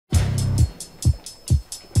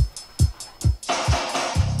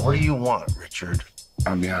What do you want, Richard?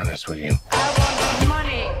 I'll be honest with you. I want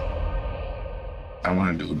money. I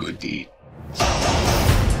want to do a good deed.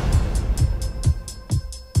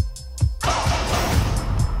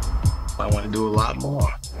 I want to do a lot more.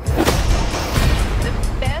 The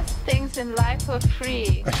best things in life are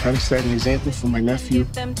free. I try to set an example for my nephew.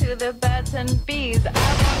 Give them to the birds and bees. I want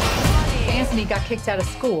money. Anthony got kicked out of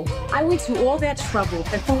school. I went through all that trouble,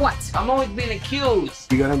 and for what? I'm always being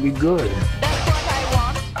accused. You gotta be good. That's what I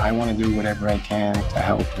want. I want to do whatever I can to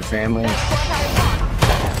help the family. That's what I want.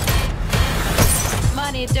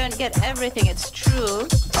 Money don't get everything, it's true.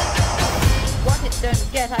 What it don't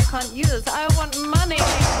get, I can't use. I want money.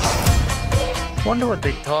 Wonder what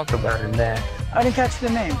they talk about in there. I didn't catch the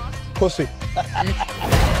name. Pussy.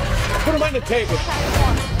 Put him on the table.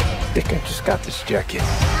 I think I just got this jacket.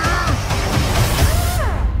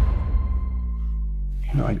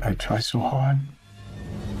 You know, I try so hard.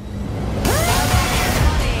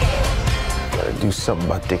 Gotta do something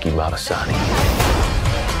about Dickie Malasani.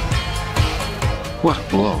 What a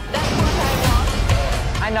blow.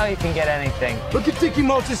 I know you can get anything. Look at Dickie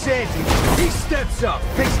Moltisanti. He steps up,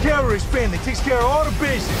 takes care of his family, takes care of all the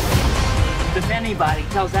bases. If anybody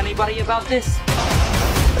tells anybody about this,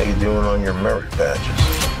 How you doing on your merit badges?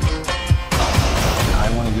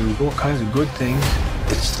 I want to do all kinds of good things.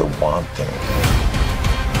 It's the wanting.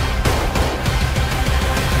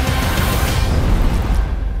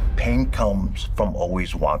 Pain comes from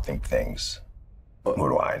always wanting things. But what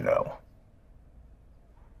do I know?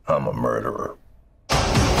 I'm a murderer.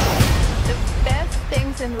 The best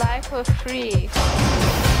things in life are free.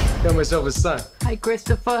 Got myself a son. hi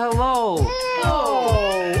Christopher, hello.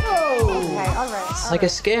 Okay, all right. It's like a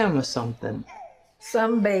scam or something.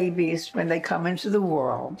 Some babies, when they come into the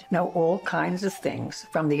world, know all kinds of things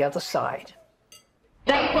from the other side.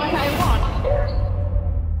 That's what